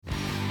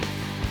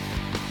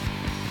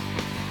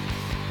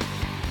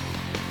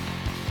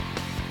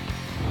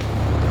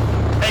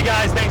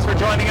guys, thanks for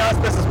joining us.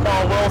 This is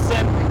Paul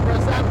Wilson. Chris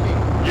Empty.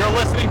 You're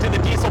listening to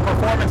the Diesel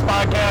Performance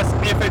Podcast.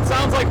 If it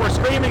sounds like we're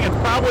screaming, it's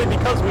probably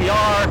because we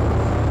are.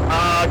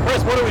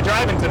 Chris, what are we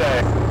driving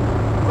today?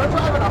 We're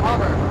driving a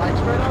Hummer, like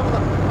straight out of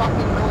the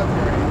fucking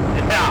military.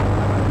 Yeah.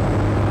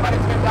 But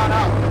it's been done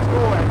out. It's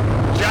cooler.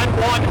 Gen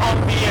 1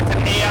 Humvee. It's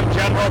an AM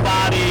general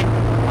body.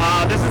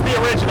 This is the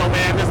original,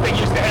 man. This thing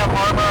used to have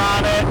armor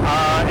on it.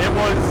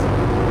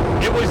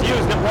 It was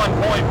used at one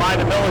point by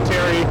the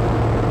military.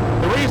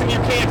 The reason you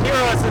can't hear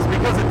us is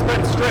because it's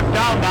been stripped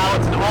down now.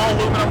 It's an all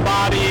aluminum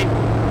body.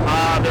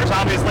 There's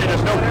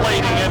no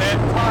plating in it.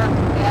 It's hard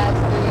as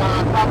the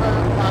cover.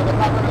 The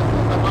cover is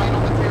the vinyl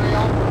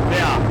material.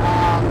 Yeah.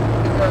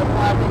 If you're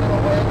flapping it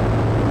away,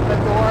 the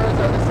doors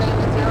are the same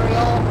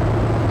material,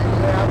 and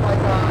you have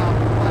like a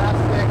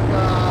plastic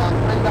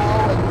window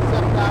and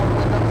zip down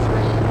window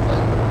screens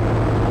and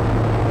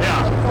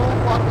Yeah. the full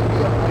fucking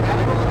deal. Like I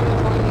never wanted to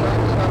join the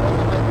army. That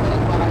wasn't my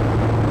thing, but I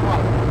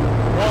tried.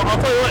 Well,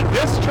 I'll tell you what,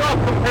 this truck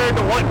compared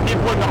to what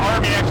people in the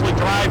Army actually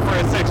drive for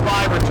a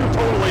 6.5 are two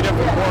totally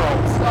different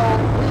worlds. So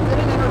we did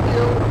an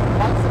interview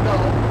months ago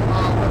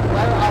with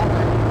Blair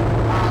Alvin.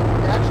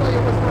 Actually,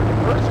 it was for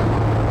conversion.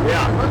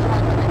 Yeah. Conversion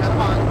line that we had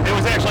him on. It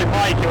was actually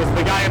Mike. It was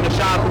the guy in the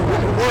shop who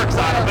works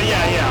on it. But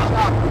yeah.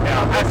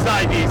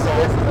 XI diesel.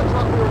 This is the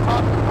truck we were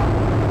talking about.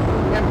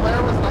 And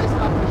Blair was nice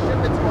enough to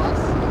ship it to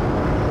us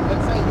and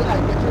say,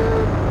 yeah, get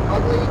your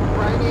ugly,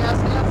 grimy ass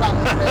hands on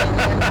this thing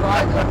and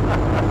drive it.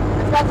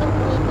 It's got some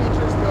cool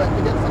features to it.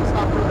 We did some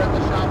stuff to it at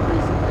the shop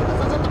recently. This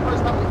isn't the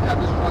first time we've had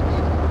this truck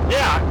either.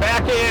 Yeah,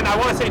 back in, I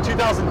want to say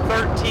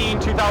 2013,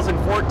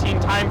 2014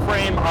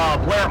 timeframe,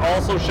 Blair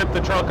also shipped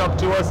the truck up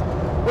to us.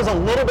 It was a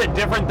little bit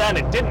different then.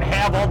 It didn't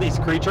have all these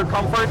creature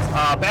comforts.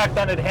 Back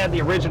then it had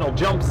the original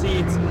jump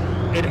seats.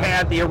 It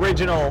had the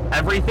original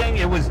everything.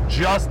 It was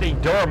just a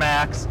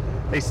Duramax.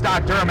 They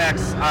stocked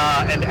Duramax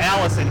and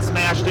Allison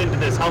smashed into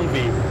this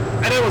Humvee.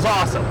 And it was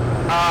awesome.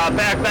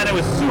 Back then it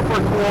was super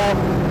cool.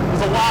 It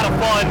was a lot of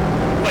fun.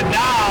 But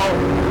now,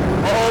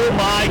 oh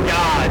my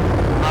God.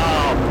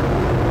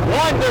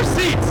 One, there's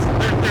seats.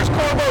 There's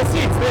Corvo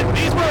seats.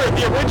 These were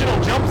the original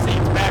jump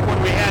seats back when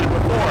we had it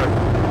before.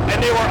 And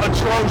they were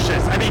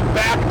atrocious. I mean,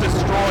 back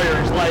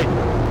destroyers. Like,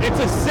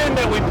 it's a sin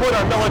that we put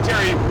our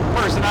military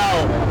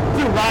personnel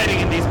through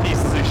riding in these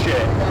pieces of shit.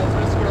 You guys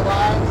risk your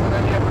lives and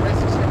then you have to risk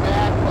your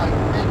back. Like,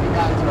 thank you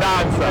guys.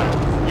 Nonsense.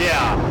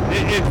 Yeah,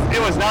 it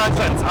was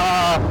nonsense.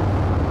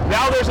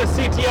 Now there's a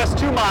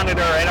CTS2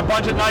 monitor and a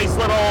bunch of nice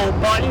little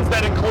buttons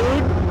that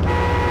include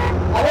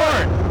a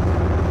horn.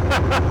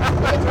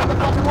 It's got the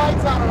fucking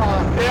lights on and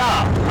off.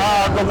 Yeah,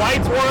 the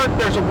lights work.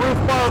 There's a roof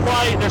bar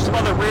light. There's some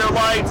other rear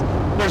lights.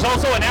 There's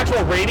also an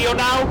actual radio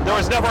now. There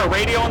was never a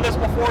radio in this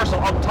before, so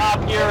up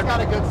top here. It's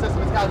got a good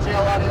system. It's got jail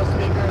audio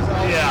speakers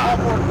and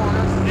all four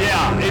corners.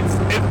 Yeah, it's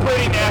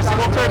pretty nasty.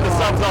 We'll turn the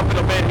subs up in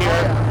a bit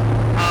here.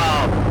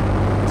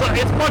 So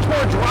it's much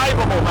more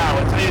drivable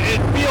now.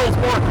 It feels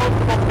more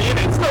comfortable to me, and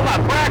it's still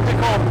not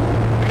practical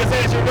because,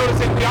 as you're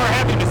noticing, we are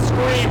having to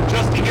scream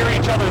just to hear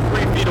each other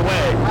 3 feet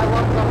away. I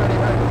love somebody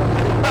right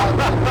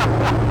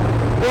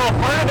Well,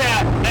 part of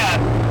that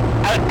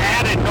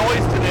added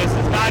noise to this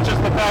is not just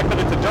the fact that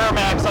it's a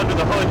Duramax under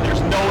the hood,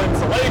 there's no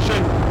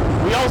insulation.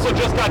 We also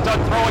just got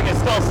done throwing a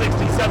Stealth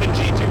 67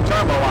 G2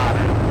 turbo on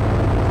it.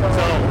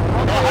 So,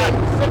 go ahead.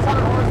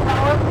 600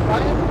 horsepower,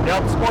 right?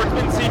 Yep,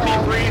 Sportsman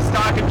CP3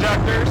 stock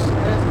injectors.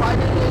 It is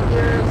 588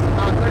 gears,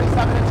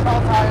 37-inch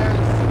tall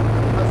tires,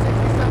 a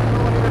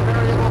 67mm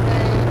variable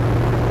gauge.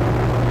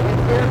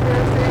 It's gear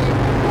piercing.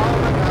 Oh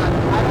my God.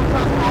 I don't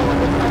trust all of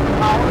this type of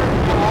power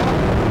at all.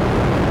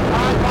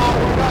 Alright, Paul,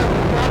 we're good.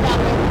 I got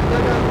it.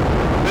 We're good.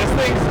 This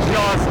thing's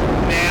just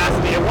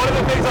nasty. And one of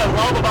the things I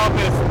love about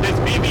this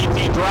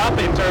VVT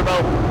drop-in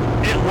turbo,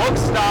 it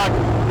looks stock,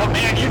 but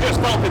man, you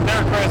just felt it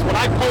there, Chris. When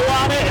I pull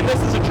on it, and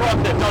this is a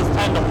truck that does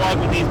tend to lug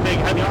with these big,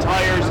 heavy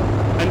tires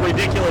and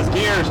ridiculous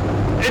gears,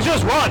 it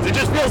just runs. It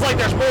just feels like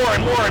there's more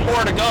and more and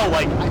more to go.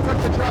 Like, I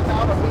took the truck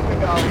out a week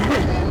ago,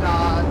 and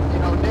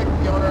Nick,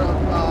 the owner of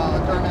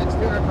Duramax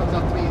Tuner, comes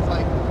up to me. He's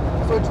like,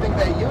 "So what do you think of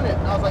that unit?"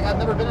 And I was like, "I've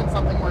never been in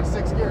something where it's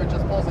 6 gear. It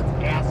just pulls its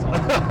ass off."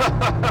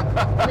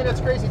 I mean,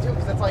 it's crazy too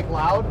because it's like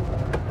loud.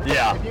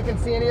 yeah. If you can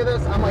see any of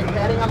this, I'm like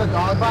padding on the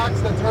dog box.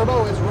 The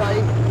turbo is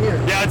right here.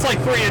 Yeah, it's like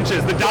 3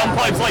 inches. The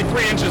downpipe's like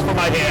 3 inches from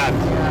my hand.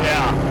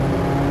 Yeah.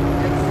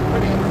 It's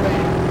pretty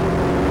insane.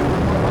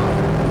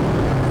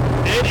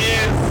 It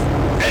is.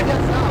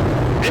 Yes, no.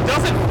 It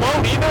doesn't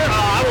float either.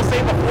 I will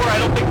say before, I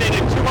don't think they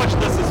did too much of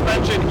the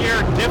suspension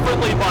here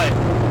differently, but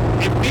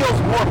it feels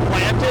more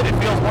planted. It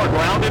feels more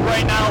grounded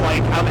right now.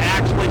 Like I'm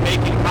actually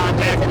making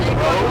contact It's with the an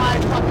 8-foot road.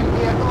 wide fucking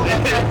vehicle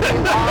that's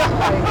actually long.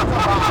 Like, it's a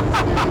box,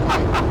 dude.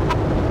 Like,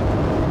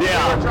 we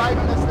Yeah. were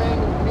driving this thing,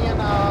 me and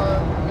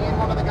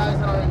one of the guys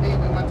in R&D,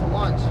 we went to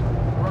lunch.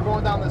 We're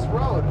going down this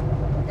road,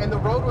 and the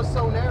road was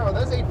so narrow.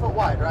 That's 8 foot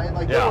wide, right?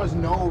 Like there was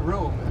no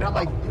room. And I'm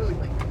like, dude,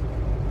 like,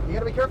 you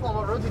gotta be careful on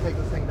what roads you take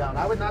this thing down.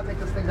 I would not take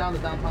this thing down to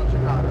downtown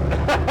Chicago.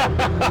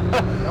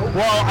 Nope.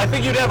 Well, I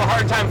think you'd have a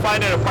hard time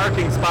finding a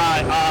parking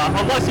spot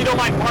unless you don't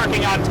mind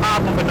parking on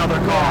top of another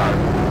car.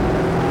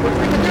 Which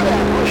we can do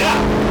that. Yeah.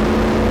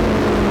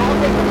 I'll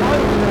take the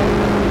money today.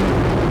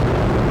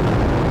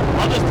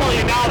 I'll just tell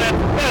you now that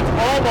that's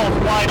almost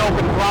wide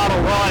open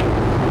throttle run.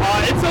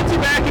 It sets you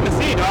back in the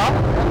seat, huh?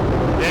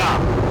 Yeah.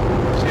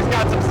 She's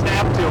got some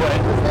snap to it.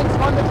 This thing's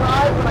fun to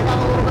drive, but I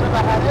got a little bit of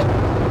a headache.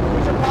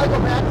 We should probably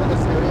go back to the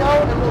studio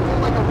and we'll do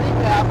like a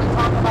recap and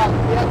talk about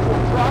the actual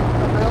truck,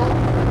 the build,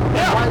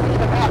 and why we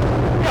even have it.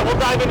 Yeah, we'll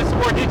dive into some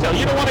more detail.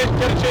 You don't want to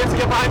get a chance to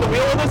get behind the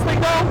wheel of this thing,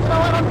 though? You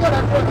know what? I'm good.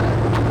 I'm doing it.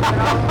 You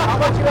know,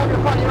 I'll let you have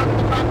your fun. You don't get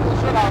to try to pull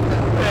shit off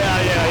it.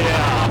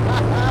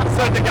 Yeah.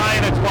 Set the guy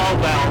in a 12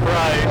 valve,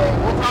 right? Okay,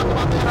 we'll talk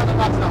about that on the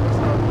next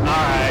episode.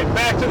 All right,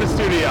 back to the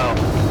studio.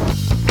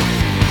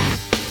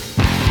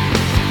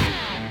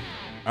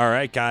 All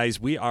right, guys,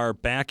 we are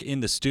back in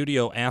the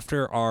studio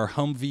after our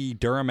Humvee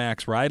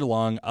Duramax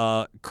ride-along.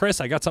 Chris,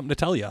 I got something to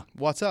tell you.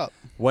 What's up?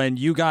 When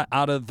you got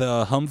out of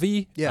the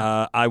Humvee,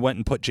 Yeah. I went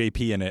and put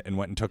JP in it and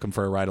went and took him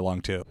for a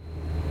ride-along, too.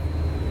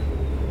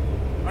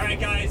 All right,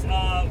 guys,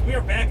 we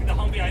are back at the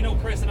Humvee. I know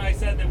Chris and I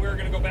said that we were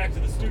going to go back to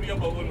the studio,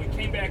 but when we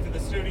came back to the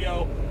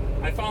studio,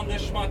 I found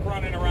this schmuck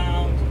running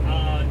around.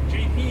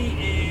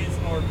 JP is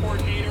our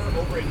coordinator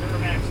over at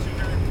Duramax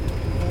Tuner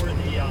for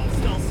the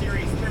Stealth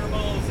Series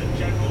turbos and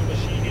general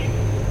machining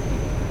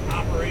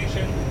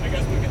operation, I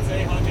guess we could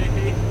say, huh,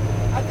 JP?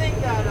 I think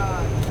that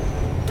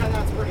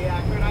that's pretty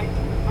accurate. I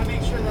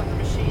make sure that the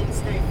machines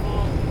stay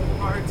full with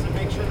parts and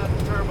make sure that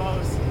the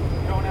turbos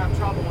don't have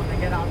trouble when they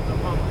get out to the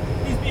public.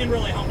 He's being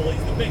really humble.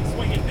 He's the big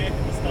swinging dick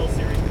of the Stealth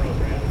Series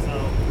program.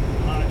 So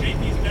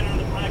JP's been on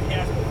the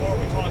podcast before.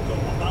 We talked to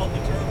him about the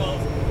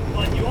turbos,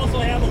 but you also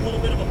have a little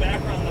bit of a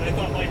background that I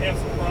thought might have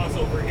some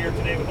crossover here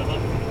today with the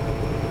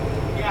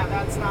Humvee. Yeah,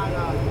 that's not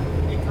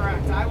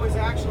incorrect. I was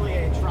actually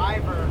a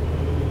driver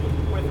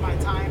with my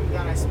time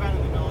that I spent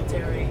in the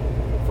military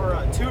for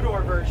a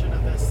two-door version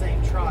of this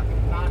same truck,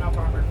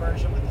 non-up-armored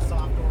version with the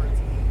soft doors,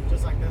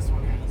 just like this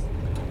one has.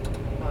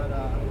 But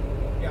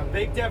yeah,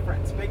 big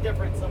difference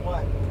than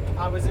what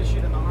I was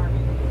issued in the Army.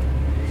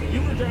 So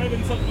you were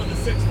driving something with a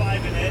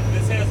 6.5 in it.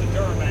 This has a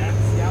Duramax.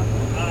 Yeah.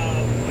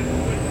 With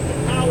the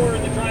power,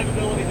 the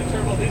drivability, the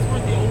turbo, these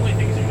weren't the only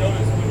things you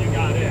noticed when you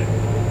got in.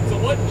 So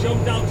what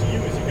jumped out to you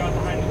as you got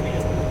behind the wheel?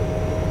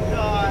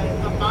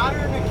 The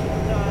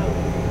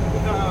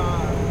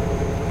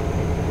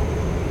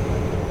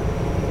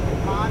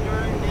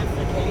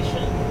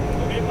modernification.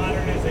 Okay,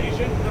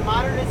 modernization. The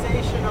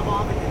modernization of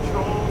all the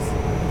controls.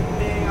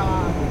 They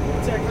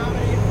to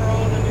accommodate for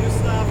all the new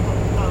stuff,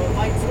 the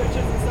light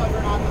switches and stuff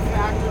are not the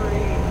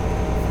factory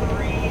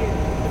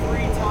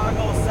three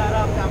toggle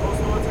setup that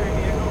most military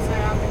vehicles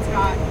have. It's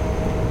got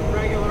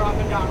regular up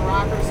and down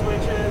rocker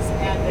switches,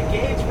 and the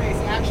gauge face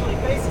actually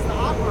faces the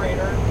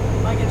operator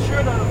like it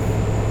should have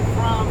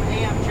from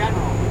AM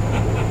General.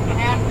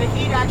 And the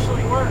heat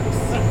actually works,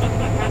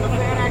 and the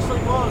fan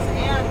actually blows,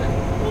 and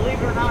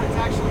believe it or not,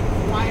 it's actually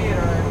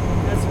quieter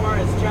as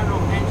far as general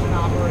engine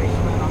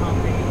operation than a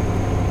Humvee,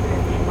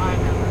 in my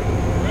memory.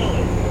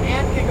 Really?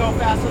 And can go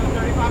faster than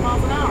 35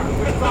 miles an hour,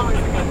 which is always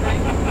a good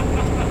thing.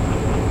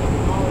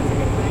 Always a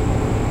good thing.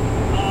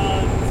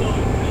 So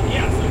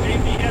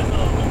JP has a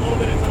little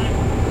bit of time.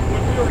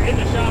 When we were in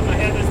the shop, I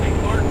had this thing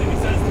parked, and he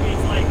says to me,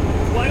 he's like,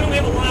 well, I don't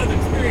have a lot of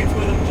experience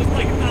with them, just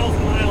like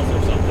 1,000 miles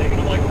or something. And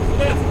I'm like, so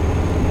that's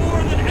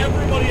more than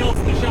everybody else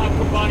in the shop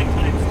combined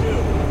times two.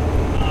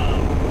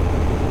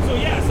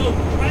 So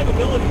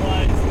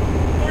drivability-wise,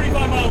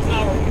 35 miles an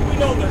hour, we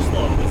know they're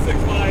slow. The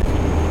 6.5,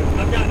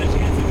 I've gotten a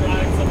chance to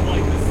drive something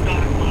like the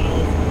stock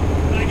models,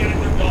 and I get it,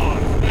 they're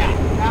dogs. Right?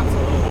 Yeah,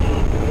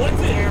 absolutely.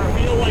 What's it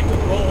feel like to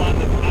roll on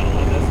the throttle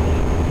on this one?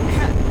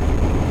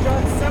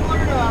 Just similar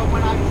to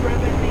when I've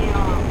driven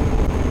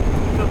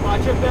the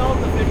budget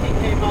build, the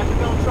 50K budget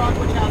build truck,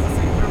 which has the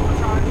same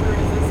turbocharger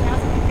as this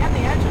has, and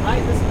the engine, right?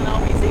 This is an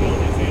LBZ.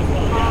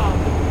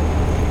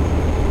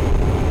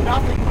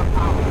 Nothing but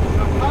power.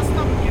 The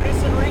custom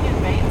unison ring and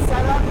main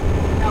setup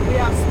that we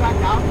have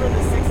spec'd out for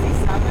the 67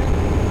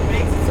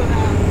 makes it so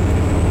that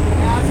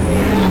as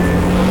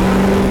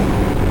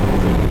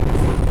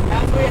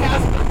we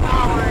have the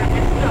power,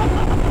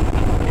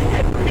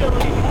 it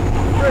really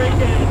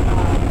freaking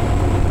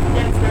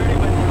gets dirty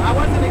with it. I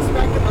wasn't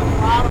expecting the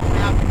throttle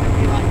snapping to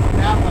be like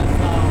that was,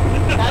 though.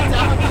 That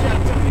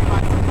downshift took me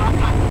by surprise.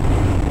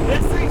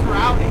 This thing's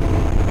rowdy.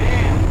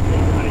 Man.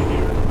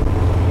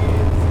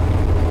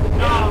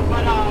 No,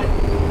 but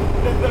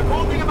the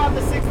cool thing about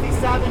the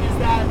 67 is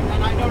that,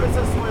 and I noticed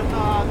this with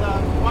the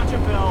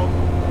budget build,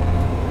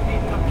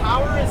 the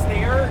power is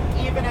there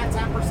even at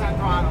 10%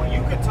 throttle.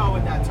 You could tow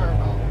with that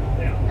turbo.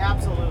 Yeah.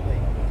 Absolutely.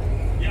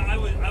 Yeah,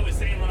 I was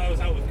saying when I was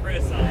out with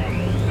Chris, and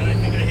I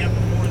think I have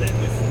before that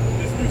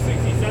this new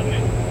 67,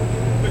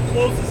 the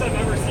closest I've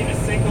ever seen a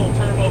single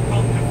turbo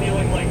come to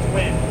feeling like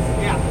twins.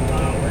 Yeah.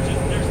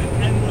 There's an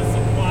endless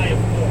supply of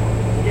form.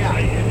 Yeah.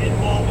 Right? It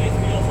always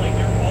feels like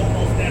you're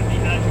almost at the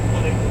edge of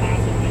what it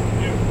possibly can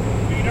do.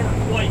 But you never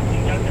quite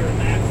can get there and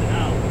max it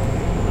out.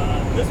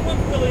 This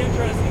one's really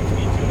interesting to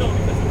me too, though,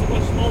 because it's a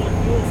much smaller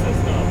fuel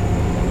system.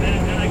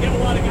 And I get a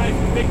lot of guys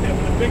who think that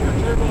with a bigger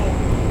turbo,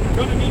 you're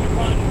going to need to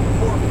run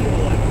more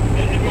fuel.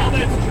 And while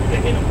that's true to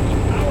hit a peak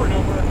power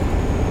number,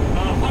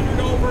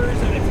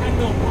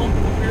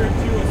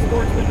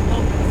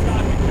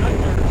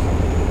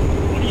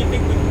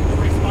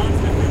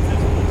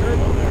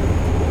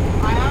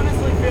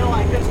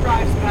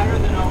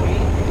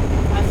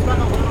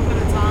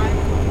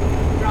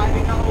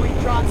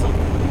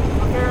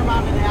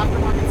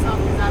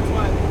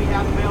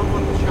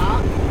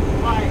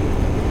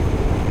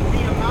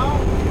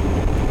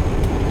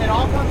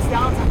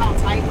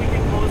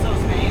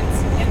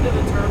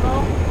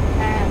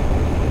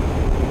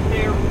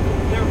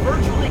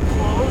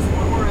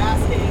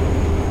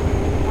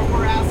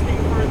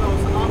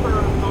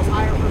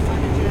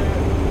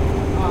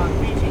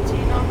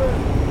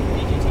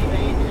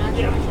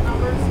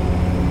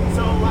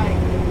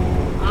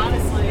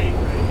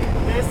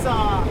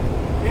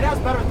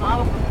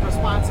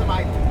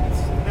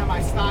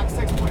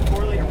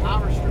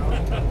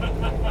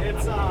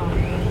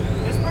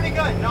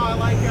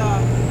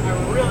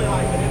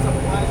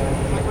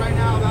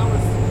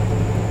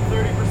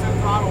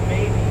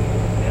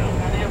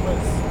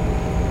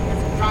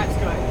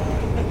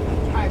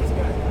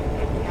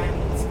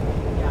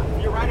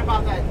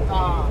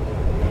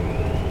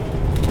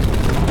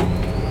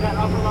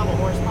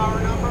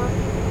 horsepower number.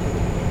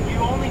 You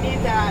only need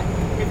that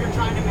if you're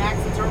trying to max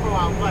the turbo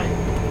out, but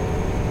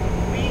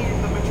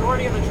the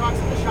majority of the trucks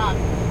in the shop,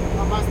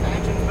 unless the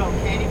engine's built,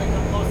 can't even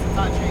come close to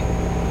touching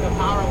the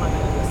power limit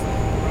of this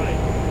thing. Right.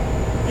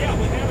 Yeah,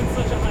 with having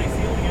such a high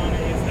ceiling on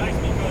it, it's nice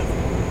because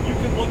you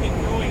can look at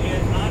throwing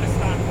it on a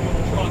stock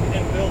fuel truck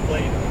and build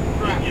later.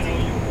 Correct. You know,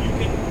 you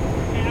can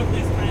have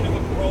this kind of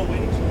a grow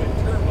into a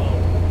turbo.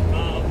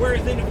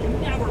 Whereas then if you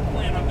never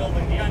plan on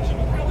building the engine,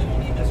 you probably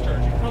don't need this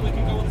charge. You probably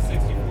can go with a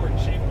 64 and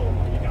shape load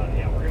when you got it.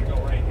 Yeah, we're going to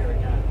go right here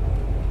again.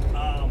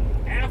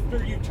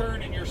 After you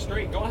turn and you're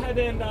straight, go ahead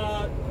and,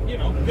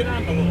 you know, get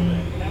on a little bit.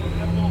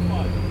 Have a little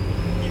fun.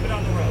 Keep it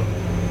on the road.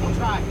 I'll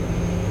try.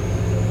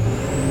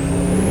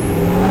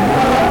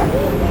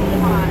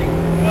 Oh my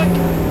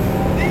goodness.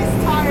 These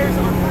tires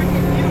are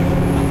freaking huge.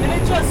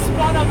 And it just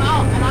spun them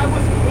out and I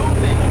was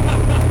moving.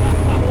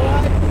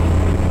 What?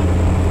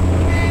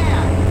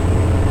 Man.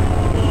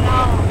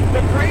 Now,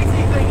 the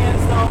crazy thing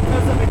is though,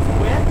 because of its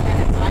width and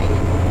its height,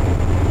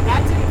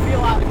 that didn't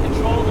feel out of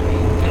control to me.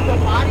 And the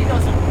body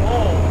doesn't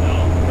roll.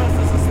 Because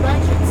the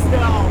suspension's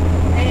still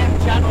AM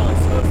General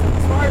exclusive.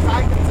 As far as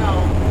I can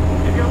tell,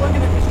 if you're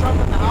looking at this truck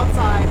from the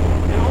outside,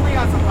 it only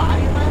has a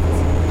body lift,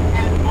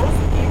 and most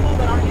people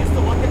that aren't used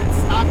to looking at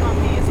stock on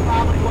these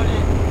probably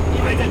wouldn't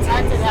even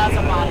detect it has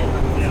a body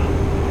lift. Yeah.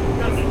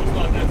 Because they just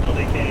thought that's how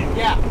they came.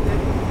 Yeah,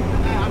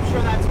 I'm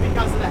sure that's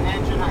because of the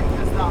engine,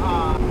 because the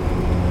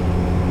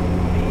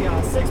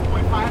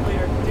 6.5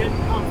 liter didn't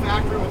come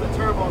factory with a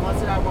turbo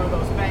unless it had one of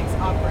those Banks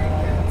upgrade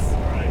kits.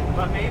 Right.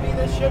 But maybe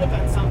this should have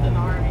been something the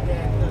Army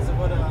did, because it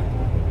would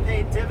have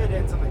paid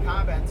dividends in the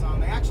combat zone.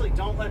 They actually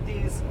don't let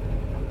these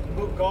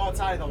go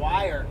outside of the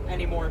wire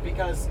anymore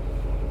because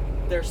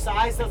their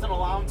size doesn't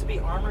allow them to be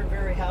armored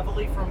very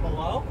heavily from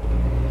below,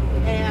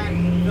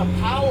 and the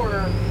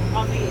power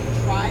of the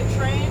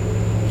drivetrain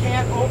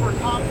can't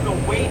overcome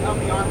the weight of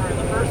the armor in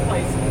the first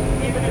place,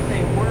 even if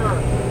they were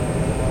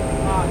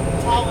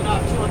tall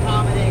enough to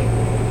accommodate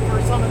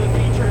for some of the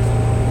features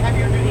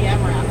heavier duty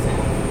MRAPs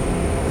have.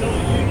 So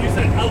you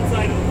said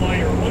outside of the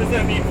wire. What does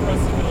that mean for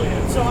us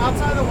civilians? So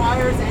outside of the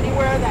wire is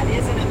anywhere that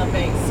isn't in the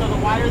base. So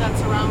the wire that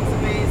surrounds the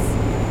base,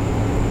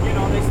 you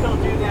know, they still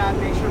do that,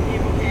 make sure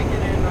people can't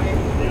get in, right?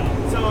 Yeah.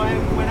 So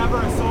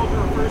whenever a soldier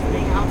refers to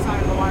being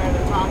outside of the wire,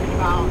 they're talking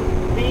about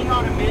being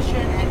on a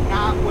mission and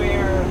not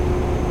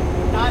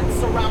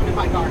surrounded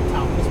by guard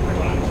towers,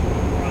 pretty much.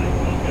 Right,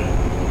 okay.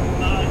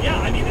 Yeah,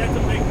 I mean, that's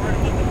a big part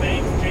of what the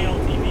Banks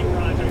JLTV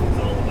project is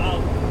all about,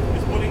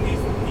 is putting these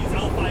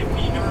L5P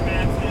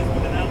Duramaxes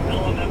with an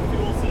LMF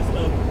fuel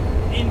system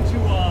into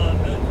a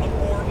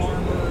more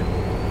armored,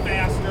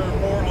 faster,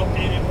 more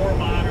updated, more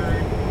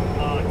modern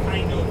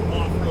kind of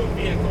off-road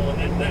vehicle,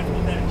 and that's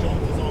what that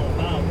Jolt is all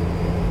about.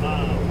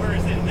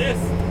 Whereas in this,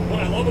 what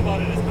I love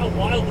about it is how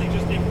wildly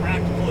just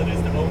impractical it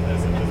is to own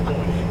this at this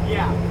point.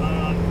 Yeah.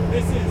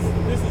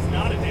 This is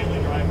not a daily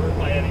driver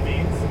by any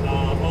means,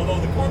 although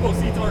the Corvo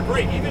seats are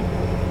great. Even,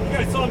 you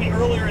guys saw me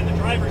earlier in the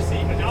driver's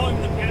seat, but now I'm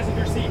in the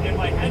passenger seat and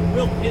my head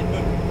will hit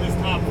this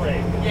top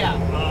frame. Yeah.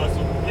 So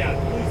yeah,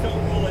 please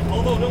don't roll it.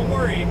 Although don't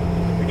worry,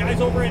 the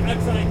guys over at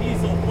XI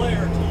Diesel,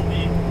 Blair, told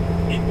me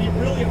it'd be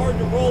really hard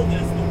to roll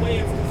this the way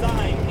it's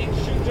designed. It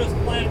should just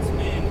flat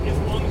spin as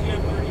long as you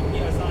have 30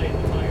 PSI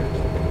in the tires.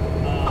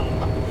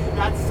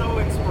 That's so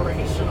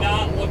inspirational.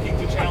 Not looking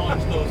to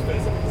challenge those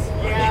physics.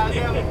 Yeah,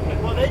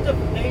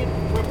 they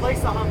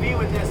replaced the Humvee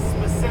with this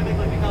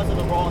specifically because of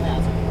the roll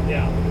hazard.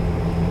 Yeah.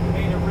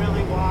 Made it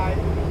really wide.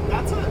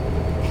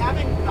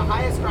 Having the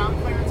highest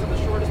ground clearance and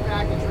the shortest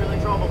package really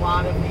drove a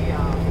lot of the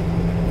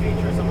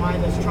features of why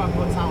this truck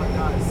looks how it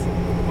does,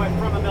 but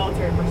from a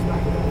military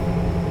perspective.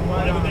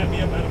 Why would that be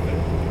a benefit?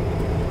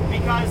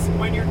 Because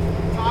when you're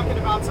talking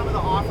about some of the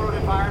off-road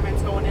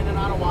environments going in and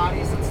out of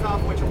wadis and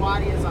stuff, which a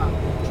wadi is a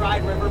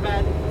dried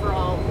riverbed, for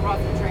all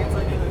roughly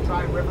translated to a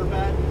dry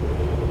riverbed,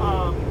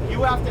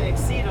 you have to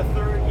exceed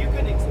you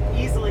can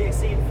easily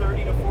exceed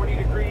 30 to 40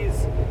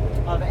 degrees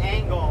of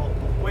angle,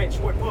 which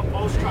would put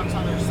most trucks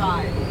on their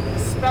side,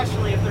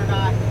 especially if they're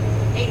not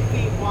 8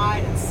 feet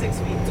wide and 6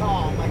 feet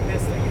tall like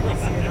this thing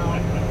is, you know.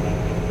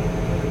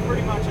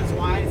 Pretty much as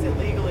wide as it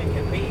legally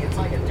can be. It's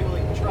like a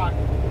dually truck,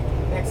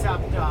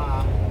 except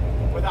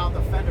without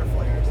the fender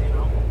flares, you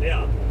know?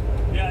 Yeah.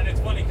 Yeah, and it's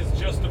funny because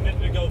just a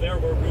minute ago there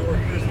where we were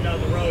cruising down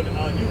the road,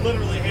 you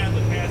literally had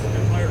the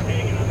passenger tire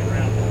hanging on the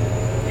ground.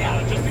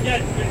 Yeah. Just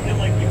again,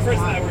 like Chris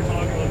and I were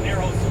talking about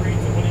narrow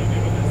streets and what do you do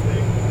with this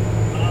thing?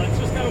 It's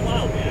just kind of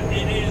wild, man.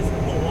 It is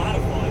a lot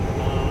of fun.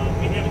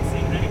 We haven't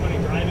seen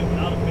anybody drive it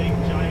without a big,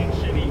 giant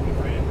shit eating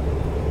grin,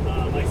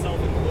 myself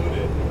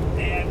included.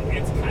 And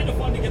it's kind of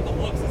fun to get the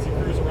looks as you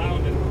cruise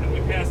around and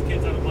we pass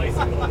kids on a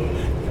bicycle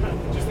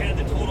who just had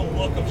the total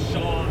look of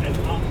awe and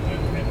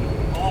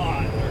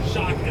awe, or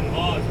shock and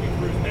awe as we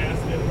cruise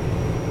past it.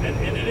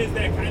 And it is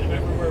that kind of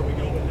everywhere we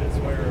go with this,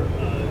 where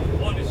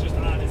one is just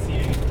odd to see,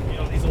 you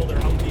know, these older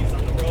Humvees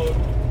on the road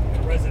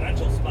in a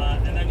residential spot,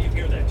 and then you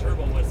hear that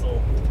turbo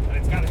whistle, and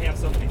it's got to have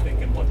somebody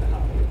thinking, what the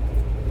hell?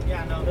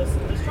 Yeah, no, this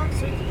truck's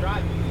sweet to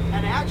drive.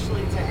 And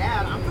actually, to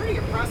add, I'm pretty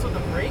impressed with the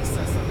brake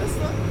system.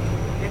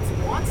 It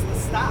wants to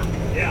stop.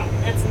 Yeah.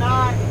 It's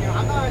not,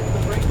 I'm not, the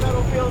brake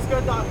pedal feels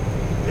good.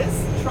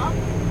 This truck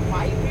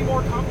might be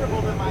more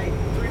comfortable than my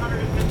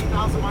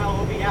 350,000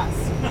 mile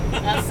OBS.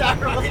 As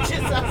sacrilegious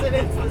as it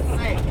is to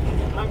say.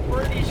 I'm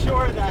pretty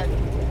sure that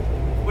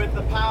with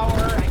the power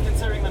and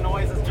considering the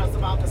noise is just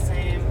about the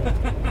same,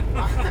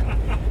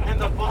 and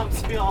the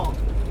bumps feel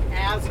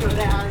as good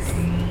as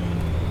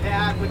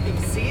that with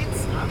these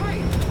seats, I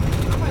might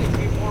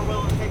be more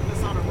willing to take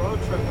this on a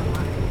road trip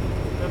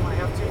than my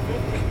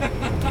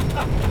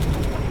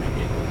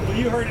F-250. Well,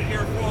 you heard it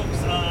here, folks.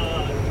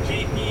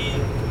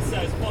 JP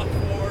says fuck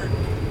Ford.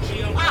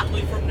 GM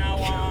only from now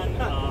on.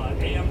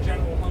 AM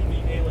General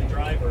Humvee Daily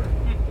Driver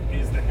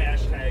is the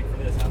hashtag for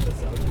this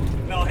episode.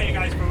 No, hey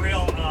guys, for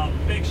real,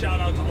 big shout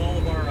out to all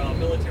of our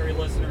military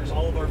listeners,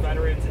 all of our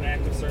veterans and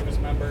active service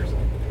members.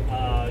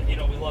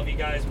 We love you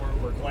guys.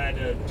 We're glad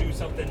to do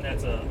something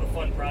that's a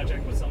fun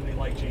project with somebody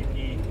like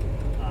JP.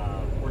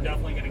 We're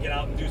definitely going to get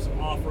out and do some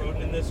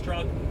off-roading in this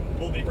truck.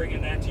 We'll be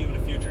bringing that to you in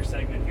a future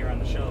segment here on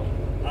the show.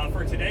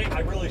 For today,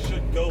 I really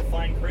should go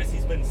find Chris.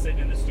 He's been sitting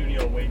in the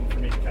studio waiting for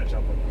me to catch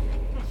up with him.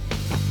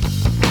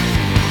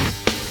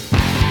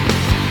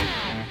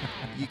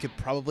 You could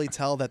probably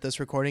tell that this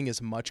recording is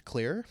much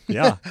clearer.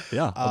 Yeah,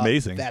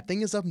 amazing. That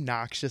thing is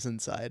obnoxious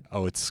inside.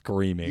 Oh, it's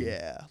screaming.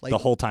 Yeah. The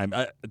whole time.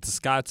 The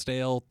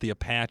Scottsdale, the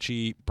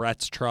Apache,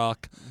 Brett's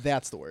truck.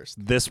 That's the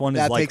worst. This one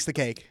is that like takes the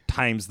cake.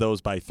 Times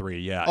those by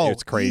 3. Yeah, Oh,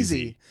 it's crazy.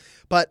 Easy.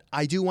 But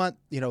I do want,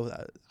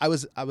 there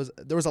was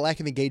a lack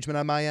of engagement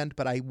on my end,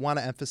 but I want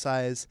to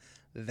emphasize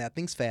that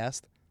thing's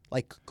fast,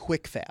 like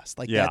quick fast.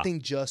 Like that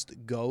thing just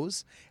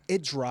goes.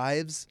 It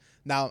drives.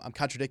 Now I'm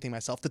contradicting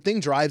myself. The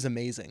thing drives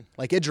amazing.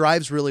 Like it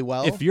drives really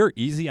well. If you're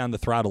easy on the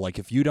throttle, like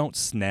if you don't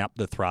snap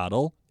the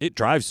throttle, it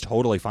drives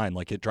totally fine.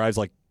 Like it drives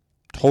like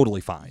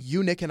totally fine.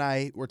 You, Nick, and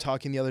I were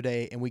talking the other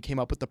day, and we came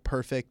up with the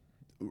perfect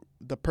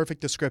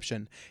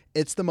description.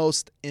 It's the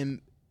most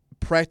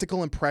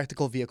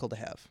practical vehicle to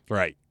have.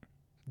 Right.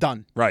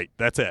 Done. Right.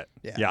 That's it.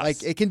 Yeah. Yes.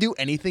 Like it can do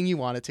anything you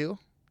want it to.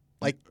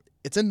 Like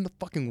it's in the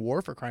fucking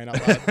war, for crying out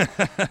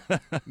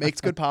loud. Makes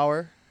good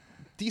power,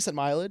 decent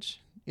mileage.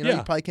 You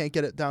probably can't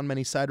get it down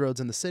many side roads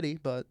in the city,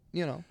 but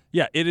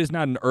Yeah, it is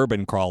not an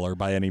urban crawler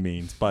by any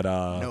means, but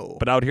no.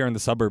 But out here in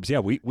the suburbs,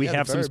 we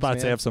have some burbs, spots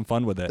man. to have some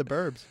fun with it. The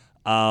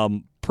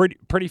burbs.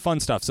 Pretty fun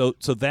stuff. So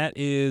that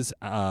is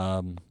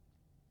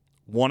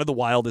one of the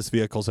wildest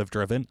vehicles I've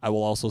driven. I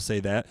will also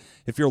say that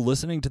if you're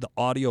listening to the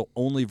audio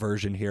only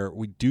version here,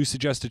 we do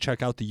suggest to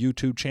check out the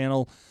YouTube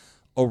channel.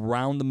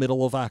 Around the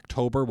middle of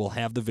October, we'll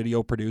have the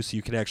video produced so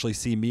you can actually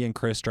see me and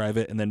Chris drive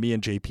it, and then me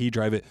and JP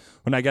drive it.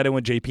 When I got in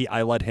with JP,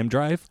 I let him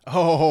drive.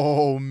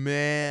 Oh,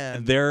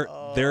 man.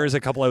 There is a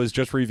couple, I was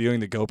just reviewing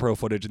the GoPro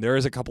footage, and there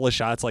is a couple of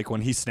shots like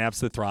when he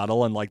snaps the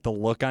throttle and like the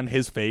look on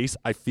his face,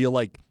 I feel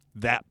like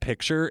that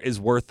picture is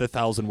worth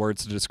 1,000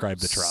 words to describe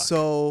the truck.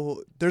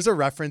 So there's a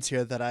reference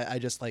here that I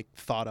just like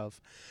thought of.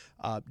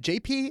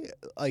 JP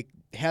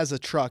has a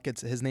truck.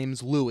 His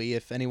name's Louie,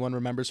 if anyone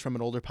remembers from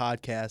an older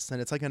podcast,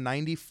 and it's like a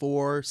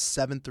 94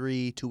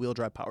 7.3 two-wheel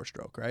drive Power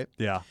Stroke, right?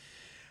 Yeah.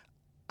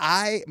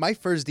 My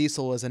first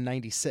diesel was a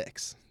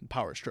 96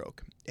 Power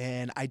Stroke,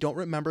 and I don't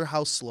remember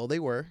how slow they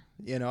were.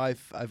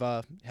 I've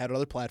had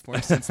other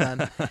platforms since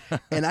then,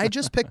 and I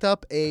just picked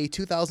up a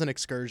 2000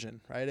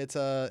 Excursion, right? It's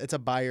a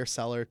buyer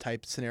seller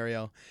type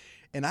scenario,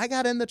 and I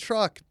got in the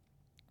truck.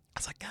 I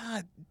was like,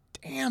 God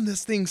damn,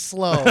 this thing's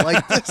slow.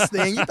 Like this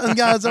thing, it doesn't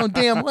got its own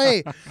damn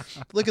way.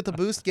 Look at the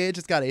boost gauge.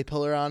 It's got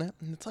A-pillar on it.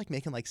 And it's like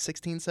making like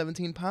 16,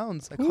 17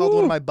 pounds. I called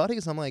one of my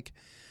buddies. I'm like,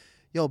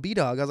 yo,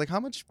 B-Dog. I was like, how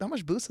much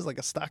boost does like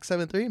a stock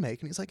 7.3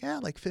 make? And he's like, yeah,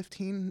 like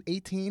 15,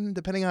 18,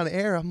 depending on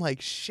air. I'm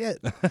like, shit.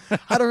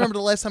 I don't remember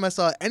the last time I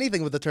saw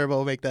anything with the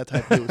turbo make that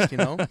type of boost,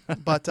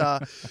 But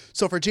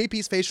so for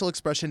JP's facial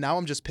expression, now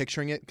I'm just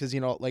picturing it because,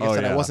 like I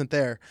said, I wasn't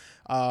there.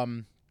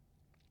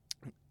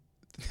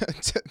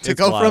 to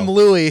go wild. From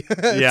Louie to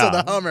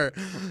the Hummer,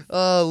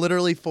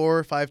 literally 4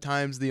 or 5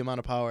 times the amount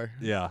of power.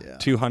 Yeah.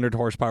 200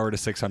 horsepower to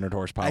 600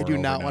 horsepower. I do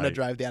not overnight. want to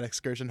drive that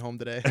Excursion home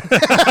today.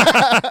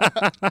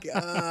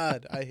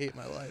 God, I hate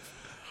my life.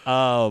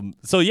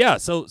 So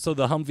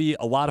the Humvee,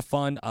 a lot of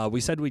fun.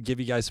 We said we'd give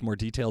you guys some more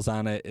details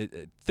on it.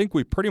 I think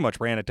we pretty much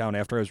ran it down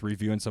after I was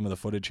reviewing some of the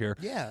footage here.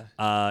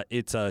 Yeah.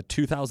 It's a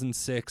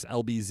 2006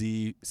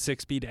 LBZ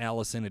 6-speed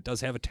Allison. It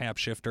does have a tap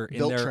shifter in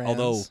Built there, trans.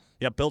 although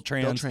built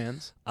trans. Built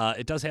trans.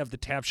 It does have the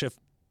tap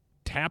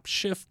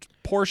shift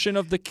portion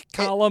of the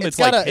column. It's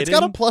like it's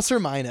got a plus or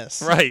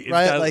minus. Right.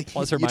 Right. Like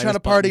plus or you minus trying to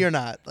party button. or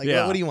not? Like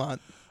Yeah. what do you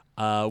want?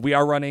 We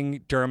are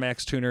running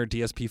Duramax tuner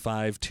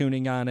DSP5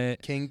 tuning on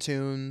it. King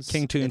Tunes.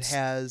 It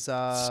has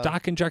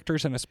stock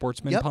injectors and a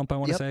Sportsman pump, I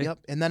want to say. Yep.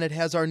 And then it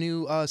has our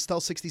new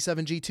Stealth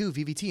 67 G2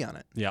 VVT on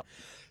it. Yep.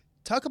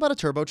 Talk about a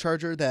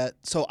turbocharger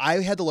so I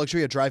had the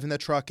luxury of driving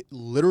that truck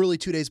literally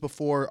 2 days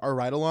before our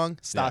ride along,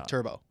 stock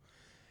turbo.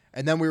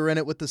 And then we were in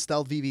it with the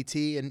Stealth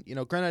VVT, and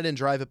granted I didn't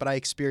drive it, but I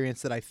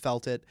experienced it, I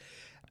felt it.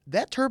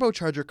 that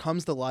turbocharger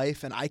comes to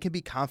life, and I can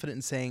be confident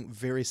in saying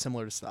very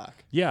similar to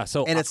stock. Yeah,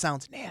 so And it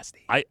sounds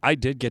nasty. I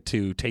did get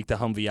to take the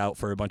Humvee out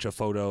for a bunch of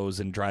photos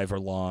and driver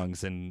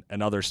longs and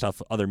other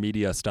stuff, other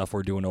media stuff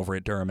we're doing over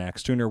at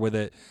Duramax Tuner with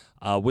it,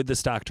 with the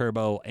stock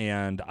turbo.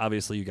 And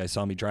obviously you guys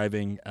saw me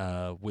driving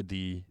with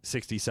the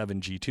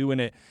 67 G2 in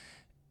it.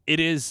 It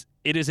is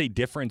a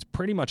difference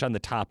pretty much on the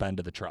top end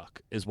of the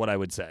truck is what I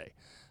would say.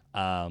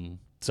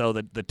 So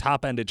the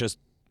top end, it just,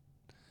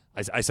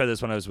 I said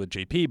this when I was with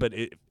JP, but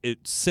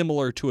it's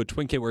similar to a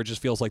Twin Kit where it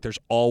just feels like there's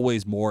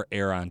always more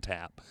air on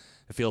tap.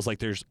 It feels like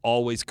there's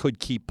always could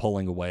keep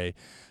pulling away.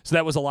 So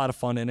that was a lot of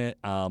fun in it.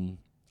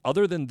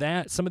 Other than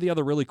that, some of the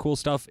other really cool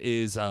stuff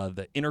is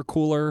the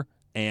intercooler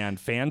and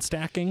fan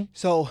stacking.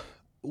 So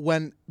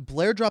when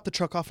Blair dropped the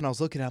truck off and I was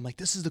looking at it, I'm like,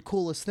 this is the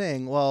coolest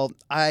thing. Well,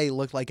 I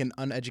looked like an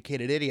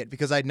uneducated idiot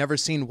because I'd never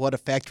seen what a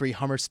factory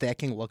Hummer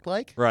stacking looked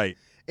like. Right.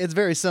 It's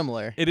very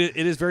similar. It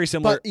is very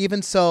similar. But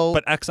even so...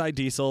 But XI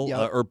Diesel,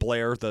 Yep. or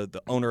Blair,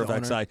 the owner of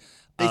XI...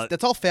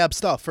 that's all fab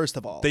stuff, first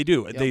of all. They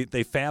do. Yep.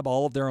 They fab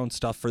all of their own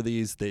stuff for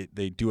these. They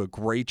do a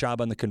great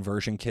job on the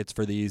conversion kits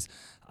for these.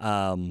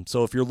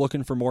 So if you're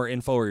looking for more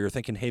info or you're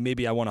thinking, hey,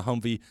 maybe I want a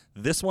Humvee,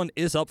 this one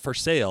is up for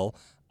sale.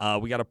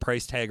 We got a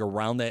price tag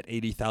around that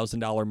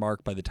 $80,000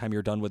 mark by the time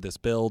you're done with this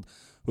build,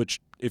 which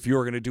if you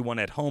were going to do one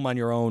at home on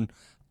your own,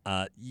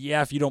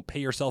 if you don't pay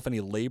yourself any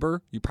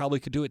labor, you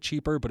probably could do it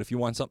cheaper. But if you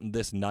want something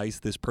this nice,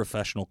 this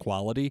professional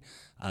quality,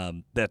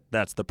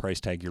 that's the price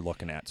tag you're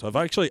looking at. So I've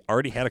actually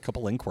already had a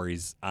couple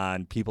inquiries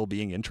on people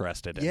being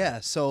interested in it. Yeah,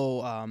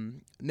 so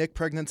Nick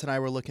Pregnant and I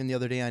were looking the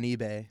other day on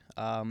eBay.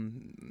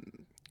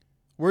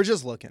 We're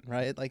just looking,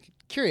 right? Like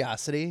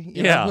curiosity,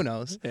 you know, who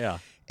knows? Yeah.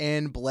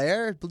 And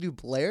Blair's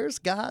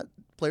got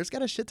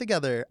a shit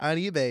together on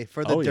eBay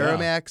for the Oh, yeah.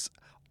 Duramax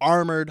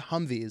armored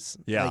Humvees.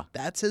 Yeah. Like,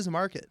 that's his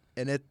market.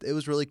 And it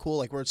was really cool.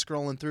 Like, we're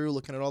scrolling through,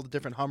 looking at all the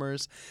different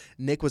Hummers.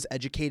 Nick was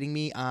educating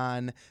me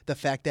on the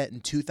fact that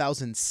in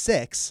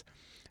 2006,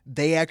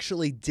 they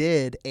actually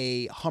did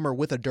a Hummer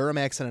with a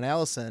Duramax and an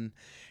Allison.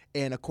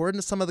 And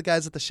according to some of the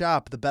guys at the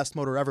shop, the best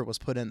motor ever was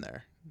put in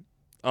there.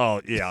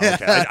 Oh, yeah,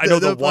 okay. I know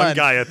the one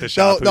guy at the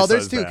shop who No,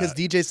 there's says two, that. because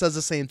DJ says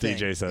the same thing.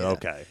 DJ said, Yeah.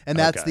 okay. And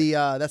that's okay.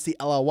 the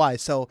LLY.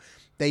 So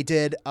they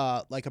did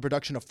like a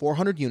production of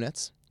 400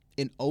 units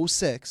in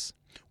 06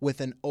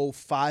 with an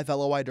 05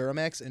 LOI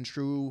Duramax and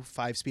true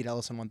 5-speed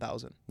Allison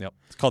 1000. Yep.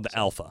 It's called the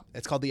Alpha.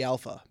 It's called the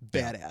Alpha.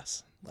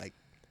 Badass. Like,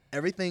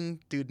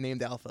 everything, dude,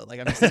 named Alpha. Like,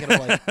 I'm just thinking of,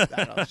 like, I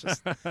don't know, it's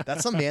just,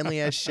 that's some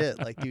manly-ass shit.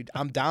 Like, dude,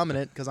 I'm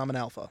dominant because I'm an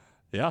alpha.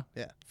 Yeah.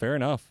 Yeah. Fair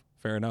enough.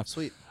 Fair enough.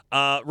 Sweet.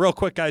 Real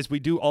quick, guys, we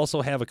do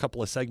also have a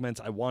couple of segments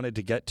I wanted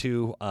to get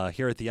to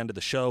here at the end of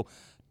the show.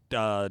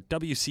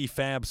 WC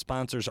Fab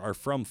sponsors our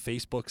From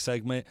Facebook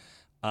segment.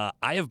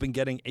 I have been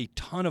getting a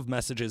ton of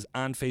messages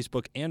on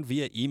Facebook and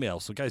via email.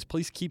 So, guys,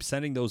 please keep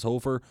sending those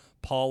over.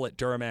 Paul at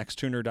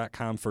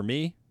DuramaxTuner.com for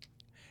me.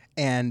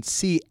 And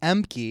C.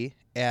 Emke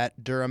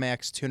at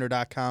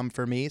DuramaxTuner.com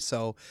for me.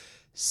 So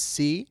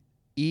CEHMKE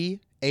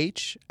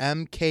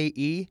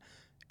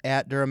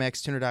at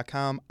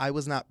DuramaxTuner.com. I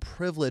was not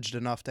privileged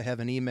enough to have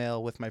an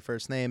email with my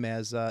first name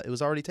as it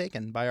was already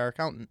taken by our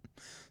accountant.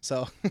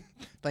 So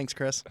thanks,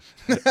 Chris.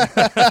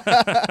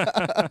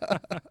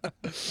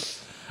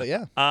 But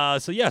yeah.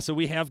 So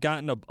we have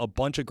gotten a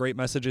bunch of great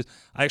messages.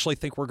 I actually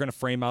think we're going to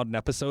frame out an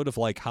episode of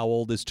like how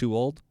old is too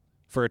old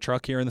for a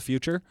truck here in the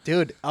future.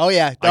 Dude, oh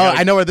yeah.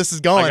 I know where this is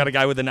going. I got a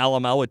guy with an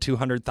LML with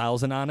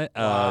 200,000 on it,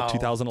 Wow.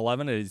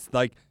 2011. And he's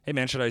like, hey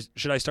man,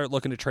 should I start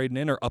looking at trading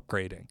in or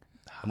upgrading?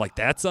 I'm like,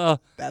 that's a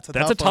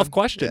tough one.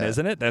 question, Yeah.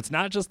 isn't it? That's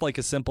not just like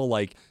a simple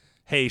like,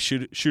 hey,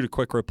 shoot a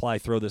quick reply,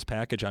 throw this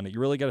package on it. You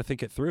really got to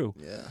think it through.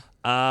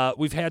 Yeah.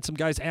 We've had some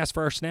guys ask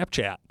for our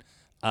Snapchat.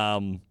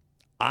 I'm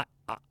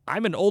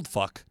an old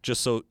fuck,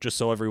 just so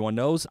everyone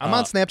knows. I'm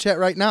on Snapchat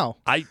right now.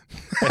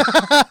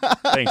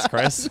 Thanks,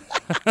 Chris.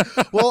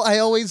 Well, I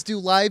always do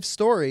live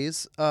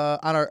stories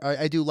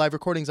I do live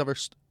recordings of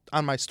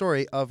on my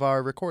story of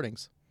our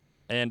recordings.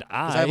 And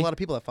Because I have a lot of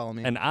people that follow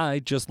me. And I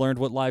just learned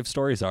what live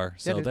stories are,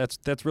 so dude.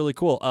 that's really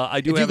cool. I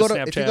do if have you a go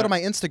Snapchat. if you go to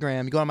my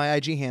Instagram, you go on my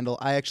IG handle,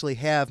 I actually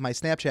have my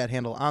Snapchat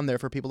handle on there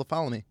for people to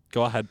follow me.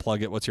 Go ahead,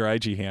 plug it. What's your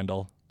IG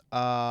handle?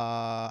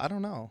 I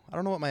don't know. I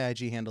don't know what my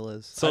IG handle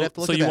is. So, I'd have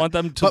to look so at you that. want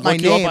them to But my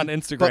look you name- up on but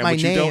Instagram, my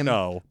which you don't name-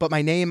 know. But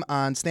my name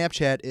on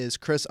Snapchat is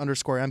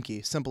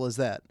Chris_Emke. Simple as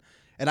that.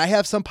 And I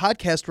have some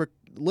podcast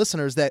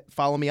listeners that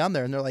follow me on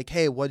there, and they're like,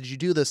 "Hey, what did you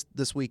do this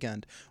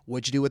weekend?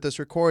 What'd you do with this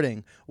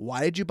recording?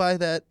 Why did you buy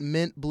that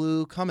mint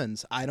blue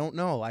Cummins?" I don't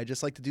know. I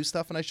just like to do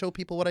stuff, and I show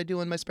people what I do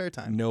in my spare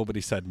time. Nobody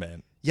said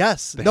mint.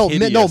 Yes. The No,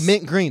 hideous-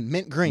 mint green.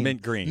 Mint green.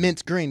 Mint green.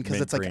 Mint green, because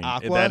Mint it's like green.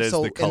 aqua. That is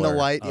so the color. in the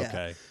light, yeah.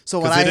 Okay. So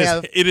when 'Cause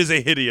I it is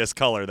a hideous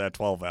color, that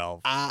 12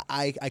 valve.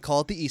 I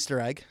call it the Easter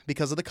egg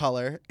because of the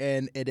color,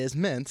 and it is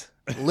mint,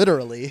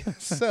 literally.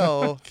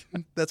 So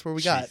that's where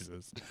we got.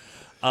 Jesus.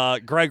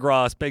 Greg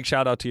Ross, big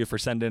shout out to you for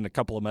sending in a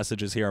couple of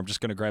messages here. I'm just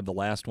going to grab the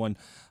last one.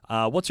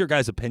 What's your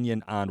guys'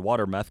 opinion on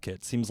water meth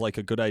kit? Seems like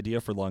a good idea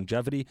for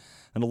longevity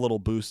and a little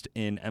boost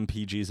in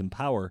MPGs and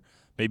power.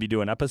 maybe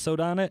do an episode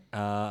on it?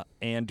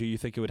 And do you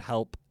think it would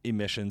help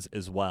emissions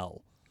as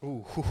well?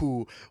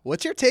 Ooh,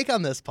 what's your take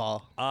on this,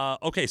 Paul?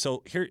 Okay,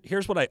 so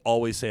here's what I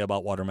always say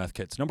about water meth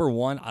kits. Number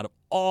one, out of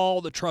all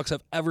the trucks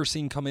I've ever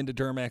seen come into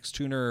Duramax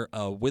Tuner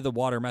with a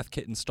water meth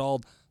kit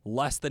installed,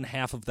 less than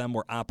half of them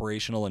were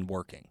operational and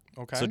working.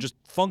 Okay. So just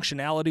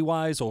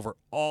functionality-wise, over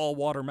all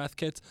water meth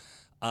kits,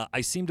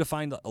 I seem to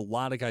find that a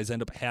lot of guys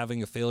end up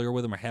having a failure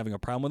with them or having a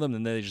problem with them,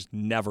 and they just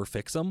never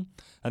fix them,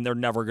 and they're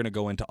never going to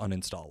go in to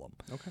uninstall them.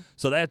 Okay.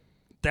 So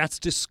that's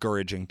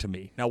discouraging to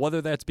me. Now,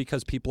 whether that's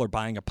because people are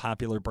buying a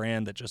popular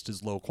brand that just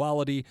is low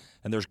quality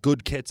and there's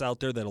good kits out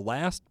there that'll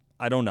last,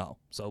 I don't know.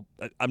 So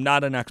I'm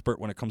not an expert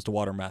when it comes to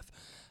water meth.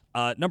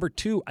 Number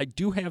two, I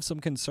do have some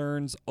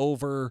concerns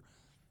over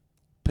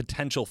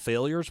potential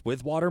failures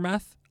with water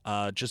meth.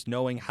 Just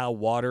knowing how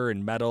water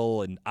and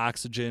metal and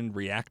oxygen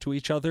react to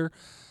each other,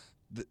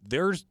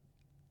 there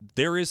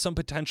is some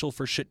potential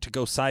for shit to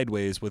go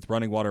sideways with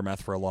running water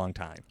meth for a long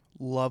time.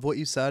 Love what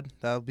you said.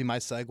 That would be my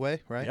segue,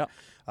 right? Yep.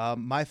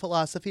 My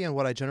philosophy and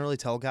what I generally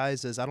tell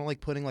guys is I don't like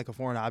putting like a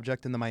foreign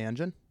object into my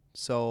engine.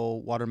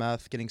 So water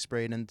meth getting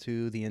sprayed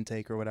into the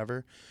intake or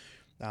whatever.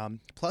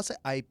 Plus,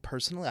 I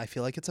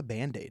feel like it's a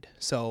Band-Aid.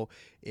 So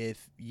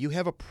if you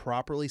have a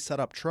properly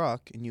set up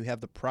truck and you have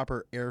the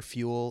proper air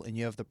fuel and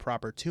you have the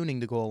proper tuning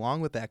to go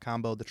along with that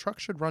combo, the truck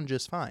should run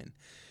just fine.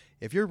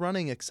 If you're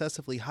running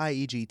excessively high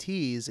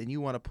EGTs and you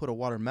want to put a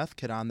water meth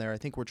kit on there, I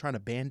think we're trying to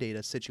Band-Aid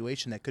a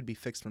situation that could be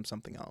fixed from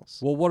something else.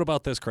 Well, what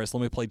about this, Chris?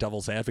 Let me play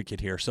devil's advocate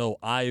here. So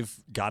I've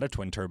got a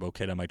twin turbo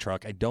kit on my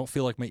truck. I don't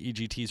feel like my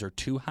EGTs are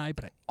too high,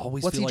 but I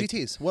always What's feel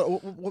EGTs?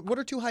 What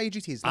are too high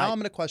EGTs? Now I'm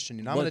going to question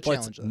you. Now I'm going to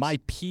challenge this. My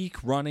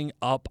peak running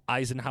up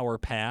Eisenhower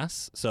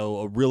Pass, so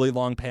a really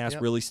long pass,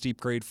 really steep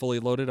grade, fully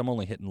loaded, I'm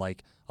only hitting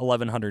like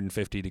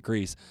 1,150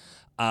 degrees,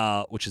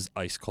 which is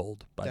ice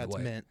cold, by the way.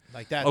 That's mint.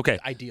 Like that's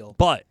ideal.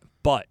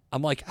 But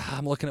I'm like,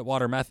 I'm looking at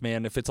water meth,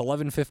 man. If it's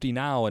 1150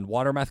 now and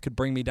water meth could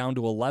bring me down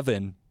to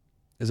 11,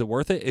 is it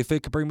worth it? If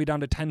it could bring me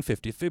down to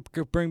 1050, if it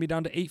could bring me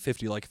down to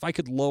 850, like if I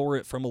could lower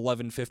it from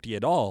 1150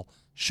 at all,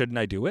 shouldn't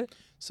I do it?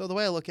 So the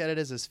way I look at it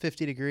is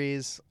 50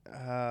 degrees.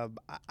 I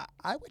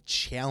would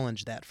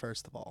challenge that,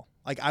 first of all.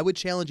 Like I would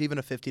challenge even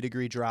a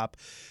 50-degree drop.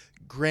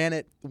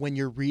 Granted, when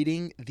you're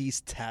reading these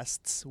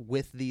tests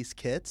with these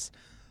kits,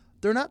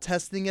 they're not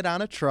testing it on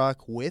a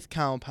truck with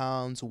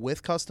compounds,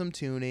 with custom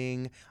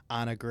tuning,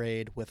 on a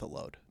grade, with a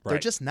load. Right. They're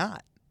just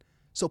not.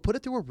 So put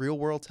it through a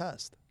real-world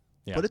test.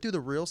 Yeah. Put it through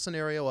the real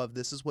scenario of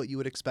this is what you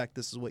would expect,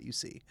 this is what you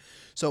see.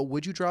 So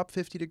would you drop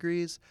 50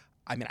 degrees?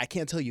 I mean, I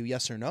can't tell you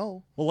yes or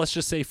no. Well, let's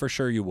just say for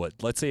sure you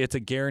would. Let's say it's a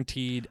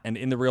guaranteed, and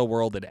in the real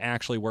world it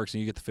actually works and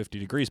you get the 50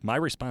 degrees. My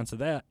response to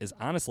that is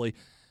honestly,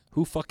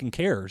 who fucking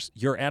cares?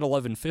 You're at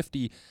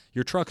 1150.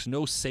 Your truck's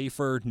no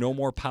safer, no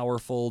more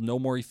powerful, no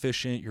more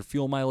efficient. Your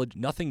fuel mileage,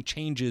 nothing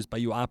changes by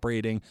you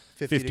operating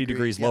 50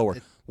 degrees lower.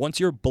 Once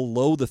you're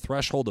below the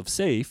threshold of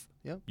safe,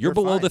 you're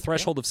below the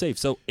threshold of safe.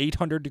 So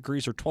 800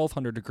 degrees or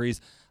 1200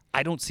 degrees,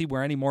 I don't see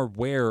where any more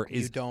wear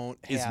is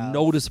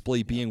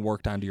noticeably being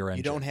worked onto your engine.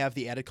 You don't have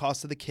the added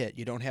cost of the kit.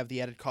 You don't have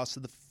the added cost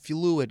of the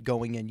fluid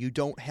going in. You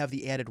don't have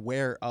the added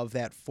wear of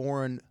that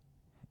foreign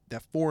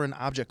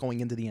object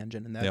going into the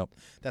engine, and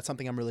that's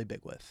something I'm really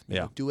big with. You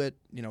know, do it,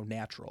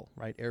 natural,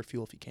 right? Air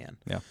fuel if you can.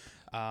 Yeah.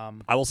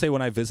 I will say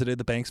when I visited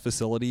the Banks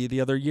facility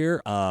the other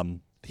year,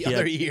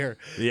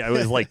 it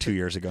was like 2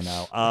 years ago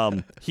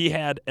now. He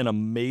had an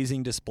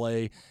amazing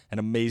display, an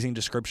amazing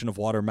description of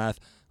water meth.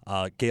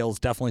 Gail's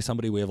definitely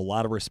somebody we have a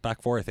lot of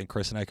respect for. I think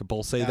Chris and I could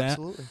both say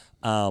Absolutely.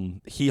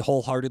 that. He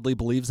wholeheartedly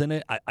believes in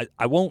it.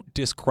 I won't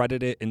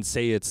discredit it and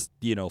say it's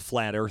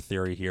flat earth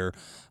theory here.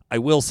 I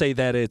will say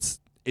that it's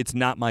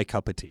not my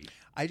cup of tea.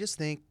 I just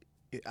think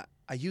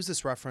I use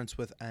this reference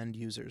with end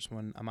users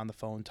when I'm on the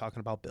phone talking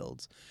about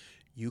builds.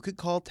 You could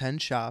call 10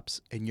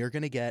 shops and you're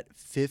going to get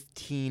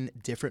 15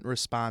 different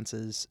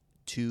responses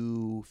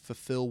to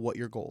fulfill what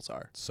your goals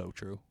are. So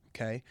true.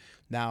 Okay.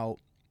 Now,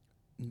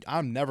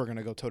 I'm never going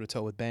to go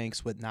toe-to-toe with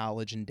Banks with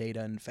knowledge and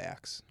data and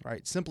facts,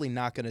 right? Simply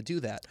not going to do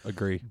that.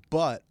 Agree.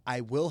 But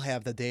I will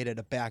have the data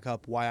to back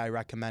up why I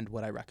recommend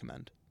what I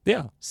recommend.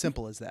 Yeah.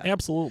 Simple as that.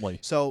 Absolutely.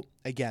 So,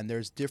 again,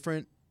 there's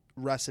different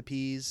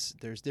recipes.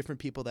 There's different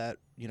people that,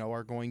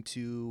 are going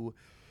to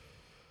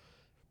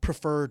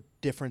prefer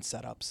different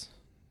setups.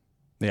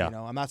 Yeah.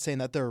 I'm not saying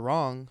that they're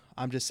wrong.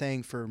 I'm just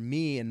saying for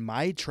me and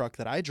my truck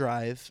that I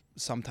drive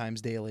sometimes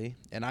daily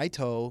and I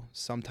tow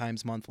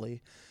sometimes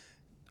monthly,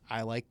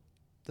 I like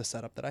the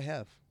setup that I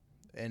have.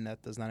 And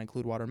that does not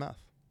include water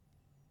meth.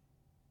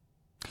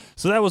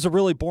 So that was a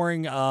really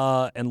boring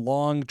and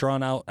long,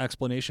 drawn-out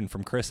explanation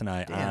from Chris and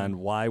I on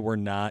why we're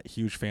not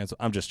huge fans.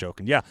 I'm just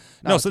joking. Yeah.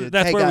 No, so dude,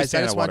 that's hey where guys, we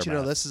stand I just on want water you to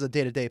know meth. this is a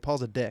day-to-day.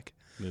 Paul's a dick.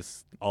 This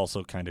is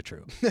also kind of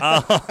true.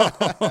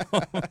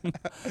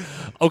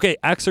 Okay,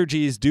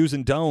 Exergy's do's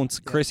and don'ts.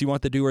 Chris, you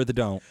want the do or the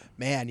don't?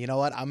 Man, you know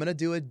what? I'm gonna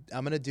do the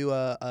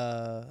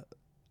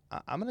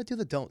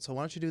don't. So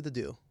why don't you do the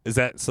do? Is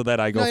that so that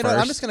I go first?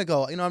 I'm just gonna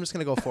go. I'm just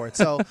gonna go for it.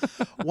 So,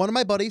 one of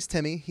my buddies,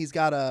 Timmy, he's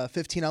got a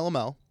 15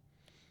 LML,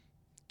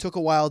 Took a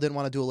while, didn't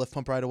want to do a lift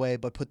pump right away,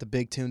 but put the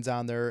big tunes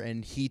on there,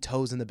 and he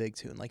tows in the big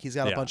tune. Like, he's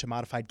got a bunch of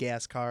modified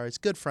gas cars.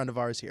 Good friend of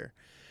ours here.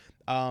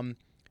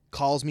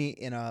 Calls me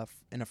in a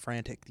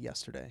frantic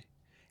yesterday.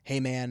 Hey,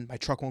 man, my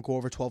truck won't go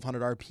over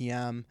 1,200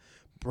 RPM.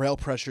 Rail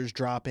pressure's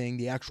dropping.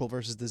 The actual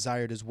versus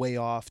desired is way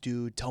off,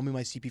 dude. Tell me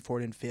my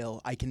CP4 didn't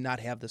fail. I cannot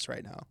have this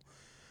right now.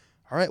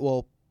 All right,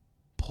 well,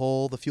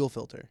 pull the fuel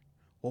filter.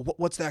 Well,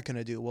 what's that going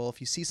to do? Well,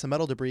 if you see some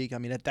metal debris, I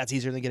mean, that's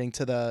easier than getting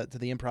to the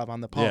improv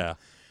on the pump. Yeah.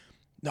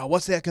 No,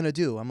 what's that going to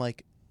do? I'm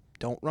like,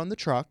 don't run the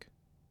truck.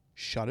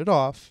 Shut it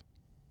off.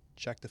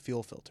 Check the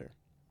fuel filter.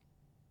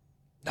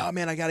 No,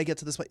 man, I got to get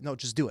to this place. No,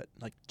 just do it.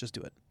 Like, just do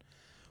it.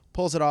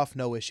 Pulls it off,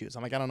 no issues.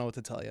 I'm like, I don't know what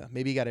to tell you.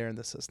 Maybe you got air in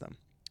the system.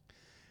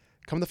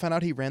 Come to find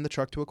out, he ran the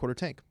truck to a quarter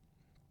tank.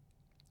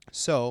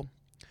 So,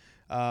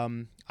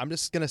 I'm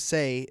just going to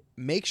say,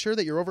 make sure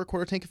that you're over a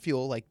quarter tank of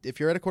fuel. Like, if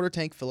you're at a quarter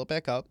tank, fill it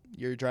back up.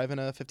 You're driving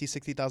a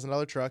 $50,000,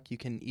 $60,000 truck. You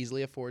can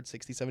easily afford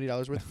 $60,000,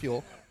 $70 worth of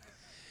fuel.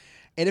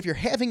 And if you're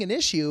having an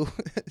issue,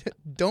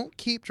 don't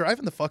keep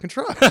driving the fucking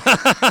truck. Pull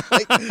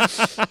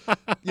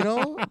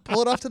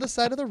it off to the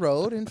side of the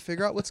road and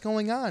figure out what's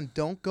going on.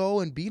 Don't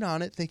go and beat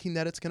on it thinking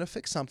that it's going to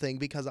fix something,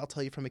 because I'll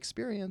tell you from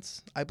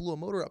experience, I blew a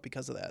motor up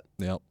because of that.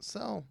 Yep.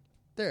 So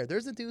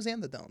there's the do's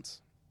and the don'ts.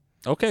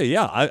 Okay,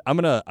 yeah, I'm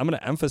gonna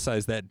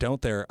emphasize that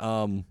don't there.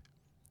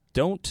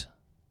 Don't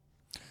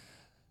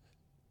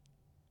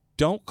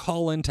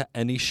call into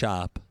any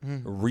shop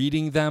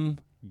reading them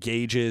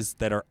gauges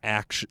that are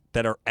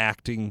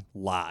acting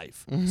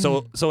live.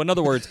 So in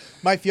other words,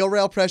 my fuel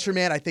rail pressure,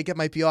 man, I think it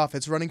might be off.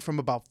 It's running from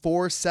about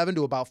 4.7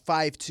 to about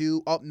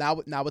 5.2. Oh, now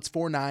it's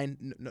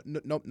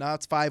 4.9. Nope, now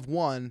it's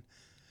 5.1.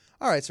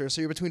 All right, sir.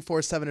 So you're between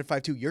 4.7 and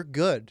 5.2. You're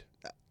good.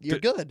 You're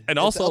good. And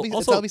it's also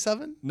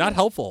LB7? Not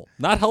helpful.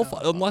 Not helpful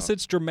unless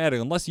it's dramatic.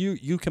 Unless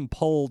you can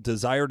pull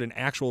desired and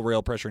actual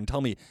rail pressure and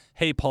tell me,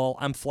 hey, Paul,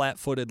 I'm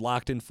flat-footed,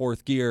 locked in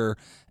fourth gear,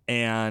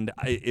 and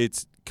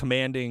it's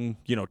commanding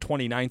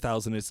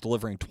 29,000. It's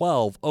delivering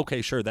 12.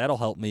 Okay, sure, that'll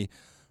help me.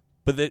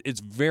 But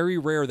it's very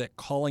rare that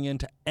calling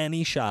into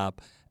any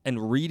shop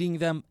and reading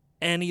them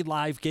any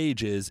live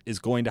gauges is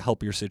going to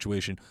help your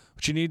situation.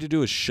 What you need to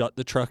do is shut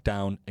the truck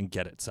down and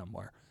get it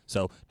somewhere.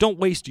 So don't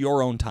waste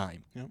your own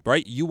time,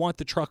 right? You want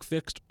the truck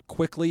fixed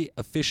quickly,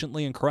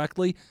 efficiently, and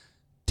correctly.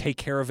 Take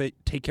care of it.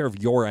 Take care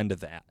of your end of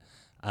that.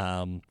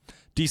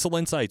 Diesel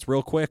Insights,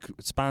 real quick,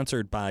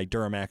 sponsored by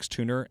Duramax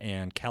Tuner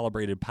and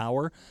Calibrated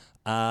Power.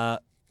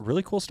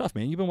 Really cool stuff,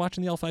 man. You've been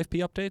watching the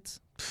L5P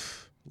updates?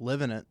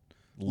 Living it.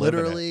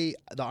 Literally,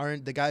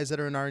 the guys that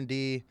are in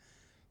R&D,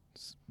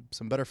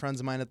 some better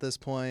friends of mine at this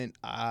point.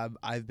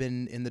 I've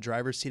been in the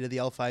driver's seat of the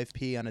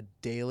L5P on a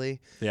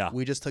daily. Yeah.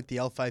 We just took the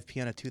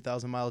L5P on a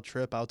 2,000-mile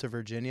trip out to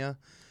Virginia.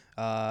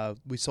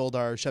 We sold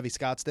our Chevy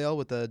Scottsdale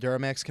with the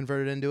Duramax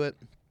converted into it.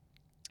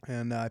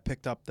 And I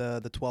picked up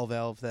the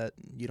 12-valve that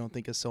you don't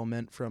think is so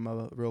mint from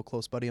a real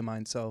close buddy of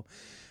mine. So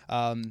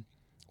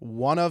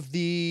one of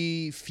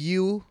the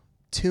few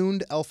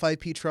tuned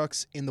L5P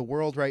trucks in the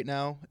world right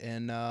now.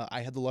 And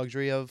I had the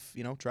luxury of,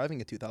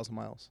 driving it 2,000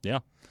 miles.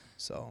 Yeah.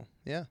 So,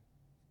 yeah.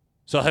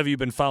 So have you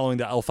been following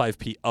the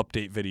L5P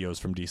update videos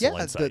from Diesel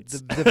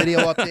Insights? The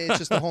video updates,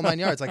 just the whole 9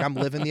 yards. Like, I'm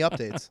living the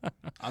updates.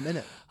 I'm in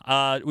it.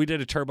 We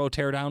did a turbo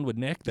teardown with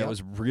Nick. That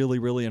was really,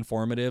 really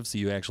informative. So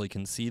you actually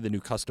can see the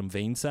new custom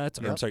vane sets.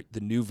 Or, I'm sorry,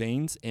 the new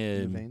vanes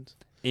in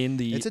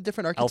the It's a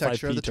different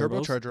architecture of the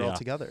turbos. turbocharger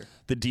altogether.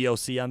 The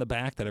DOC on the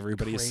back that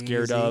everybody is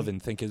scared of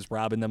and think is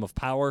robbing them of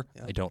power.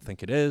 I don't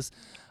think it is.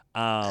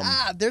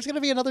 There's going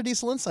to be another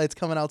Diesel Insights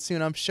coming out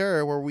soon, I'm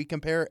sure, where we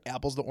compare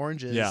apples to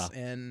oranges. Yeah.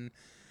 And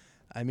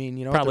I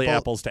mean, probably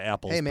apples to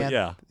apples. Hey, man. But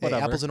yeah,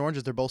 whatever. Apples and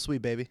oranges, they're both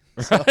sweet, baby.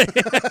 So.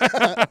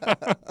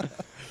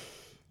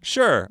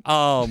 Sure.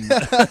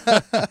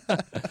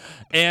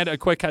 And a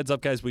quick heads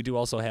up, guys, we do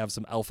also have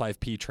some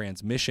L5P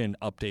transmission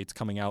updates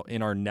coming out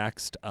in our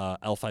next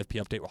L5P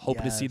update. We're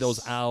hoping to see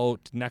those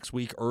out next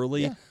week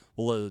early. Yeah.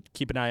 We'll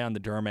keep an eye on the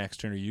Duramax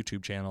Tuner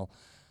YouTube channel.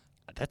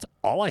 That's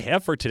all I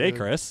have for today,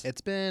 Chris.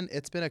 It's been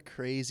a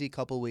crazy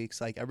couple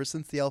weeks. Like, ever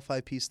since the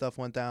L5P stuff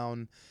went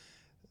down,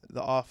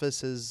 the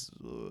office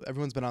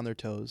everyone's been on their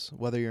toes,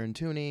 whether you're in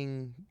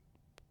tuning,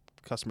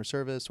 customer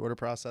service, order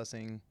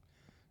processing,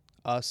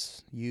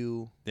 us,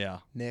 you,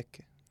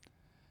 Nick,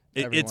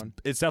 everyone.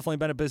 It's definitely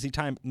been a busy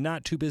time.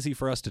 Not too busy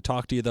for us to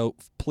talk to you, though.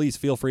 Please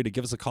feel free to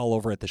give us a call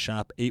over at the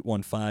shop,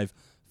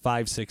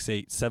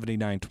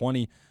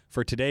 815-568-7920.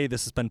 For today,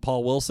 this has been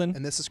Paul Wilson.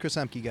 And this is Chris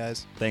Emke,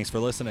 guys. Thanks for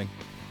listening.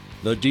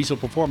 The Diesel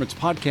Performance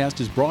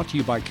Podcast is brought to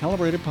you by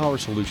Calibrated Power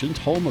Solutions,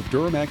 home of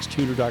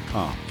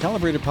DuramaxTuner.com.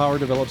 Calibrated Power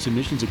develops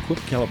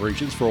emissions-equipped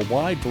calibrations for a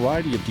wide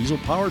variety of diesel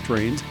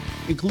powertrains,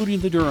 including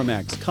the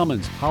Duramax,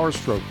 Cummins,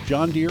 PowerStroke,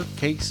 John Deere,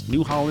 Case,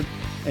 New Holland,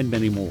 and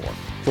many more.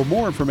 For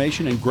more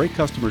information and great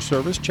customer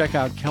service, check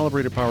out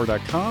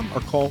CalibratedPower.com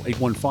or call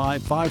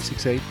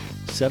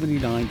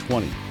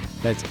 815-568-7920.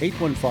 That's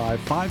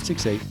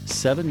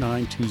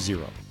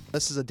 815-568-7920.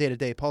 This is a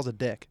day-to-day. Paul's a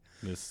dick.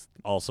 This is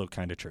also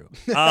kind of true.